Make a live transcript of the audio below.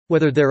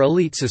Whether they're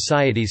elite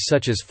societies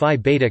such as Phi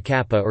Beta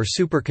Kappa or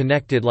super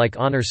connected like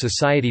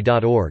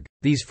HonorSociety.org,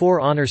 these 4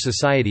 honor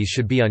societies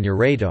should be on your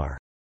radar.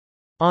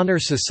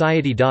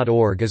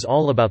 HonorSociety.org is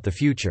all about the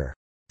future.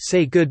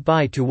 Say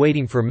goodbye to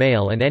waiting for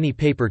mail and any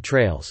paper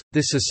trails.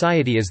 This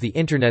society is the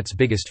Internet's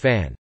biggest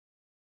fan.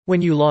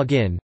 When you log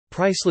in,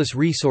 priceless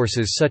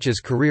resources such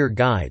as career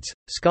guides,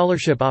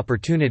 scholarship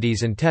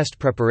opportunities and test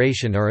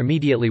preparation are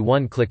immediately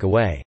one click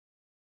away.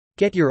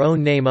 Get your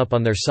own name up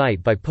on their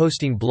site by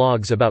posting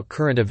blogs about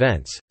current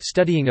events,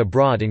 studying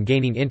abroad and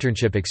gaining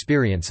internship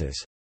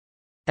experiences.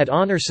 At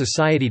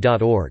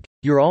HonorSociety.org,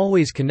 you're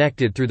always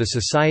connected through the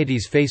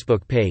Society's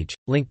Facebook page,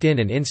 LinkedIn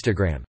and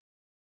Instagram.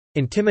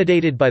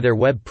 Intimidated by their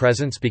web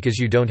presence because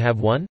you don't have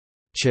one?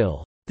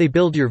 Chill. They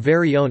build your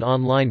very own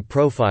online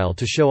profile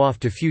to show off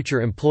to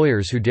future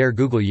employers who dare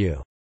Google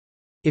you.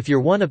 If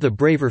you're one of the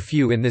braver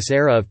few in this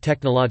era of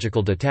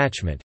technological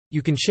detachment,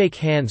 you can shake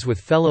hands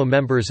with fellow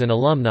members and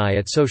alumni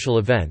at social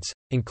events,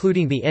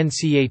 including the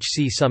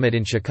NCHC Summit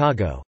in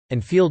Chicago,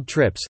 and field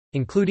trips,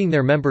 including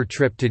their member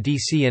trip to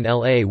DC and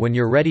LA when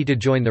you're ready to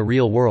join the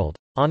real world.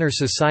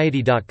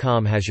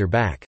 HonorSociety.com has your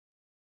back.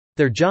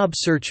 Their job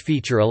search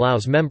feature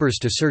allows members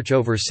to search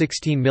over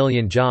 16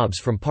 million jobs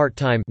from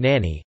part-time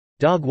nanny,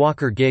 dog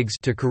walker gigs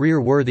to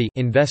career-worthy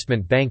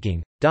investment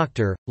banking,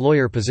 doctor,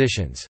 lawyer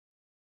positions.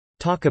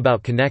 Talk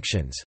about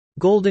connections.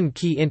 Golden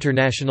Key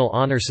International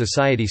Honor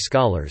Society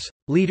scholars,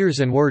 leaders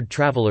and word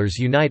travelers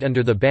unite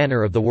under the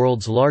banner of the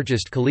world's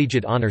largest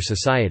collegiate honor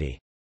society.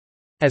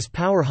 As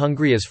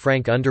power-hungry as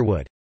Frank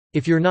Underwood?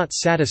 If you're not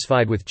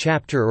satisfied with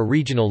chapter or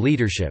regional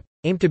leadership,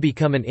 aim to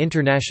become an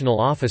international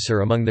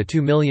officer among the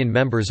 2 million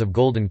members of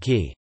Golden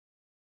Key.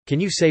 Can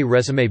you say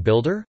resume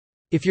builder?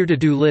 If your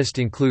to-do list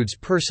includes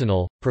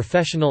personal,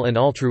 professional and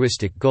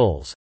altruistic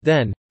goals,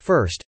 then,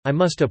 first, I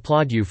must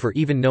applaud you for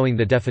even knowing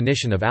the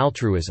definition of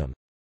altruism.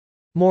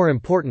 More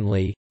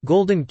importantly,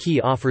 Golden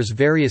Key offers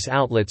various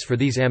outlets for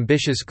these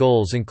ambitious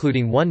goals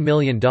including $1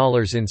 million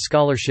in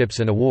scholarships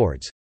and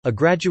awards, a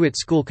graduate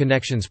school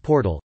connections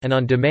portal, an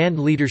on-demand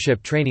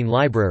leadership training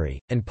library,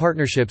 and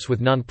partnerships with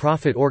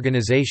nonprofit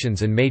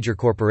organizations and major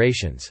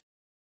corporations.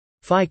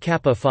 Phi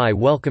Kappa Phi.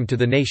 Welcome to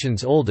the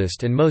nation's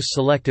oldest and most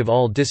selective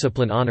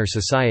all-discipline honor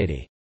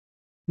society.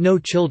 No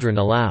children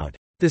allowed.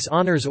 This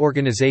honors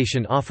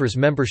organization offers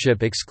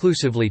membership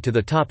exclusively to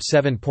the top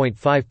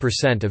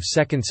 7.5% of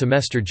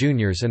second-semester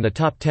juniors and the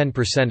top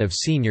 10% of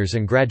seniors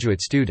and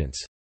graduate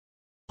students.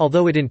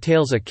 Although it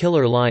entails a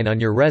killer line on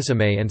your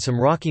resume and some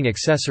rocking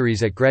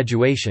accessories at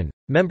graduation,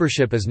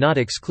 membership is not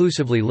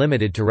exclusively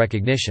limited to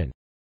recognition.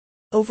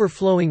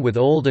 Overflowing with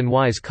old and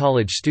wise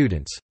college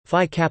students,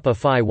 Phi Kappa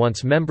Phi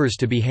wants members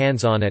to be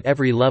hands-on at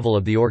every level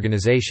of the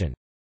organization.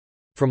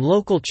 From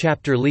local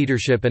chapter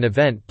leadership and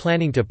event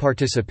planning to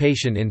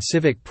participation in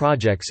civic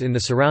projects in the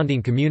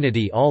surrounding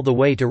community all the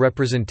way to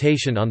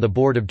representation on the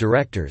board of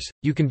directors,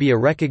 you can be a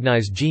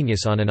recognized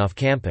genius on and off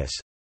campus.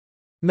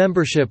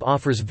 Membership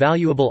offers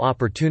valuable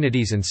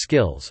opportunities and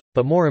skills,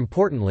 but more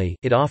importantly,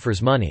 it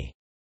offers money.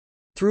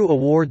 Through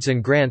awards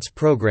and grants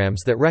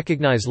programs that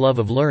recognize love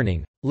of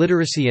learning,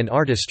 literacy and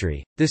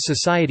artistry, this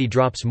society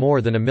drops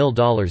more than $1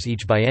 million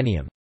each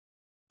biennium.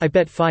 I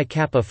bet Phi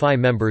Kappa Phi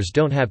members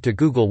don't have to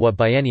Google what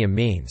biennium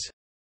means.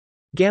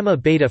 Gamma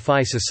Beta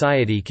Phi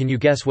Society. Can you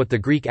guess what the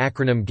Greek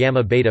acronym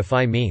Gamma Beta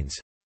Phi means?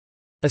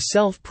 A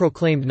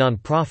self-proclaimed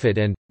non-profit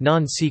and,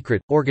 non-secret,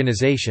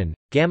 organization,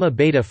 Gamma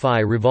Beta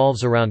Phi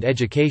revolves around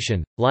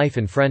education, life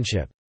and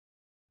friendship.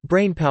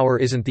 Brainpower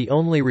isn't the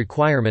only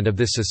requirement of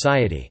this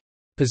society.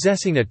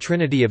 Possessing a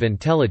trinity of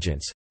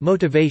intelligence,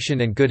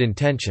 motivation and good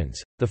intentions,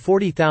 the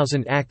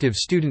 40,000 active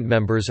student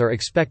members are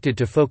expected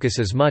to focus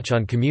as much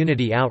on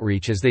community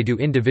outreach as they do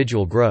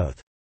individual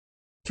growth.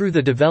 Through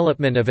the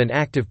development of an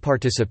active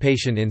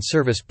participation in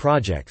service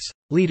projects,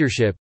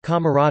 leadership,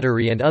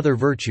 camaraderie and other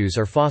virtues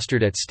are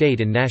fostered at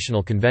state and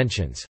national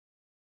conventions.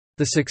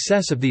 The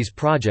success of these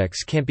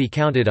projects can't be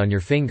counted on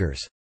your fingers.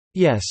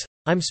 Yes,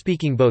 I'm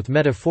speaking both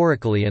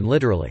metaphorically and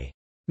literally.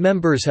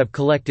 Members have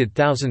collected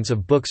thousands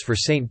of books for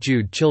St.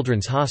 Jude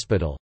Children's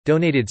Hospital,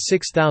 donated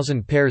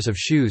 6,000 pairs of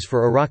shoes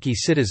for Iraqi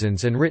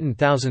citizens and written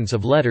thousands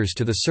of letters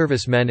to the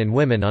servicemen and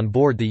women on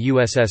board the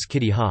USS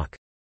Kitty Hawk.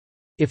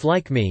 If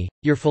like me,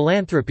 your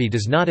philanthropy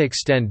does not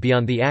extend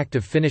beyond the act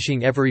of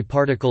finishing every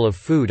particle of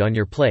food on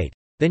your plate,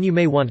 then you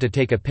may want to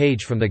take a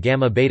page from the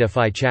Gamma Beta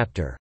Phi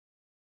chapter.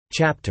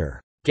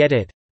 Get it?